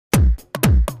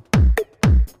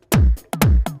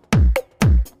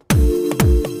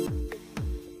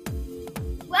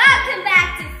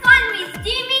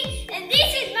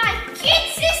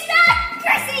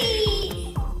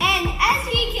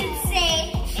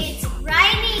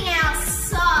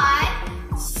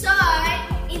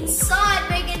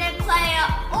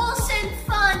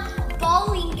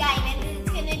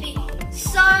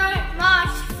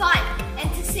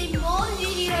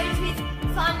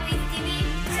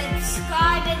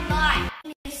subscribe and like.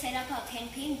 We set up our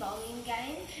 10-pin bowling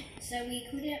game, so we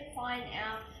couldn't find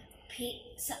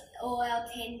all our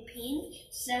 10 pins,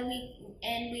 so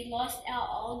we lost our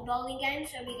old bowling game,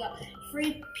 so we got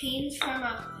 3 pins from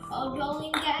our old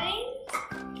bowling game,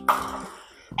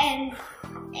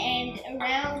 and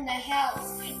around the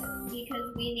house,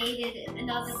 because we needed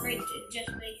another brick to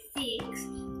just be fixed,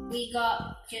 we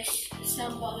got just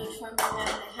some bottles from around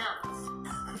the house,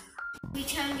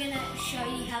 which I'm gonna show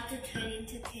you how to turn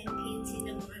into 10 pins in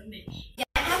a moment. Yeah,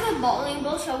 I have a bowling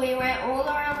ball, so we went all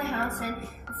around the house and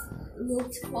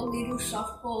looked for little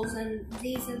softballs, and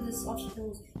these are the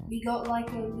softballs. We got like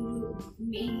a little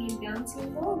medium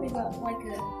bouncing ball, we got like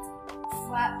a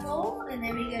flat ball, and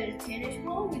then we got a tennis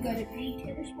ball, we got a big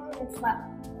tennis ball and a flat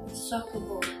soccer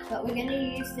ball. But we're going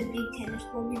to use the big tennis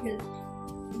ball because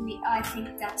I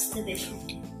think that's the best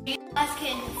one. You guys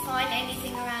can find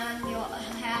anything around your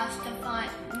house to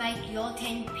make your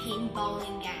 10-pin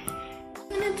bowling game.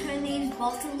 I'm going to turn these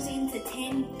bottles into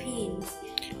 10 pins.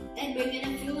 And we're going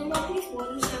to fill them up with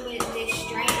water so they're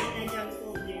straight and they don't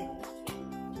fall down.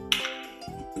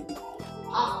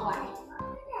 Halfway.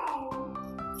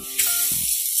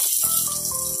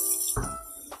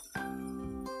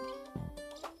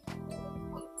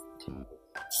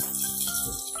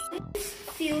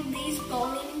 Fill these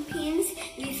bowling pins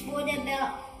with water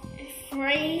about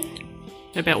 1/3.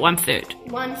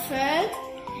 1/3.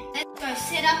 Let's go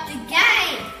set up the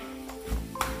game.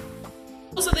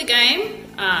 Rules of the game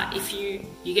are if you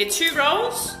get 2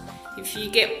 rolls, if you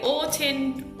get all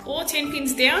 10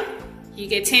 pins down, you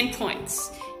get 10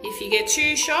 points. If you get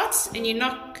 2 shots and you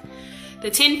knock the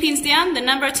 10 pins down, the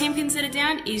number of 10 pins that are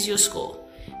down is your score.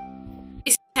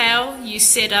 This is how you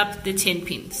set up the 10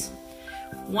 pins.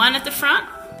 1 at the front,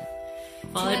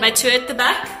 followed by 2 at the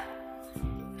back,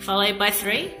 followed by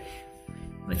 3,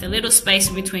 with a little space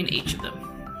in between each of them.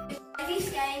 Play this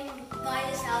game by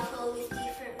yourself or with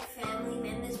different family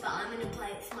members, but I'm going to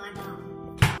play with my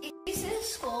mum. This is a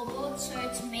scoreboard, so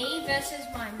it's me versus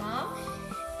my mum,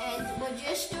 and we're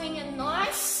just doing a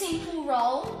nice simple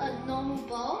roll, a normal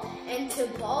bowl, and to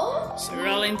bowl. So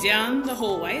rolling down the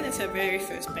hallway, that's our very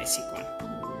first basic one.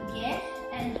 Yeah,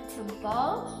 and to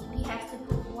bowl, you have to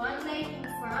put one leg in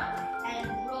front and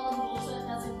roll more so it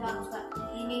doesn't bounce, but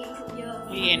you need to put your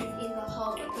hand in the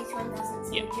hole, but this one doesn't,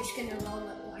 so you're just going to roll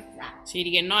it like that. So you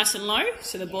get nice and low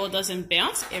so the ball doesn't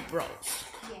bounce, it rolls.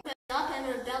 Yeah. Put it up and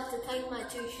I'm about to take my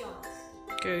 2 shots.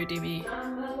 Go, Dimi.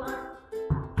 Number 1.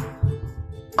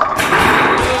 Look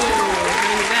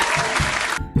at that.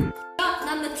 Shot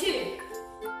number 2.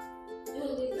 Do a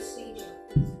little seizure.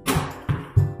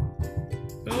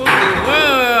 Oh,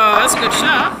 whoa, that's a good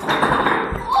shot.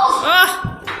 Oh,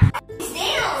 It's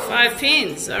down. 5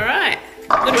 pins, alright.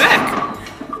 Good work.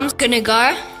 I'm just gonna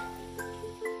go.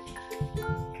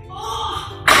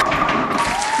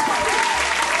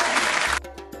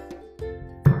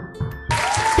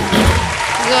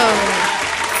 Go.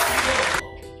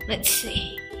 Let's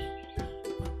see.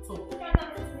 Roll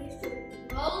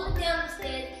it down the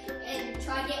stairs and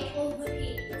try to get all the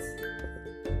pins.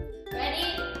 Ready?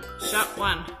 Shot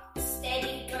 1.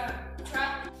 Steady, go. Try.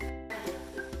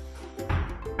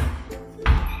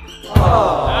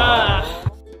 Ah.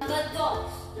 Number 2.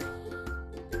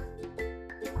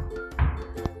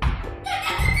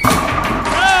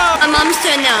 My mum's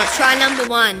turn now. Try number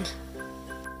 1.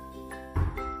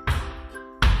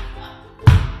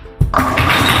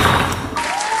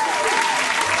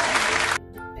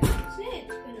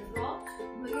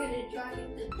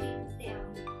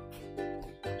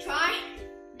 Try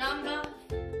number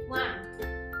 1.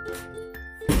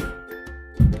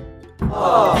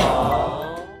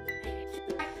 Oh.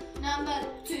 Number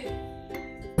 2. Get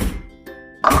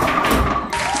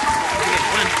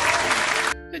 1.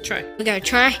 Good try. We're gonna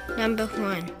try number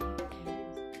 1.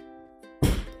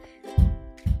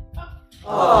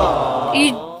 Oh.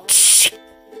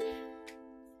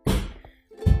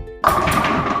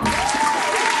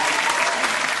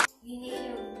 You need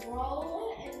to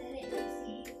roll and then it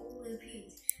needs to all the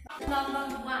pins. Number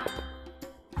 1.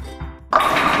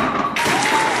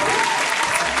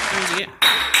 What did you get?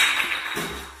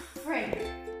 3.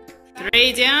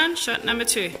 3 down, shot number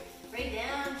 2. 3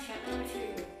 down, shot number 2.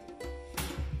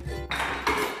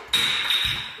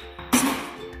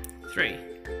 3.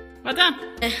 Well done.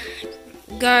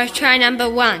 Go try number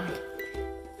 1.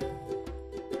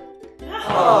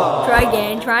 Oh. Try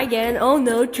again, oh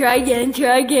no, try again,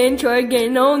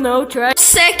 oh no, try.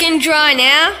 Second try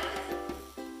now.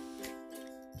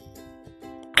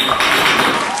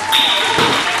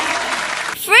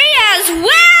 Free as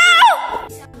well!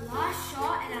 It's our last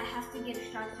shot and I have to get a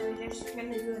strike, so we're just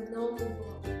gonna do a normal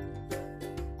ball.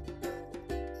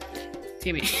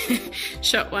 Dimi.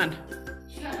 Shot 1.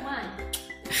 Shot 1.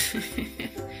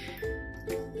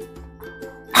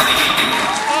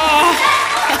 Oh!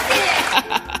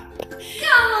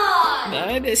 Come on!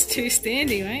 No, there's 2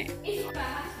 standing, mate. If I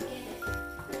have to get it.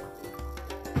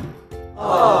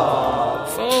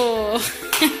 4.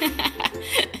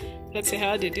 That's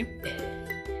how I did him.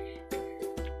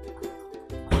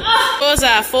 Scores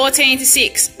are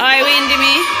 14-6. I win,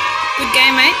 Dimi. Good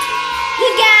game, mate.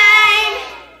 Good game!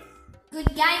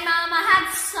 Good game, Mum. I had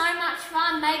so much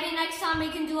fun. Maybe next time we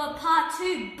can do a part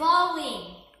 2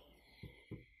 bowling.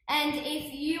 And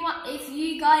if you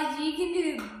guys, you can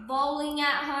do bowling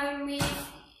at home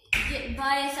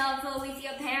by yourself or with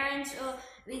your parents or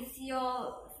with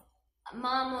your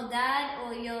mom or dad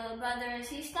or your brother and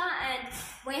sister, and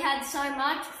we had so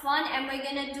much fun, and we're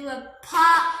gonna do a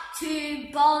part 2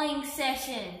 bowling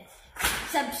session.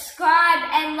 Subscribe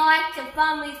and like the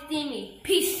Fun with Dimi.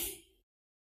 Peace.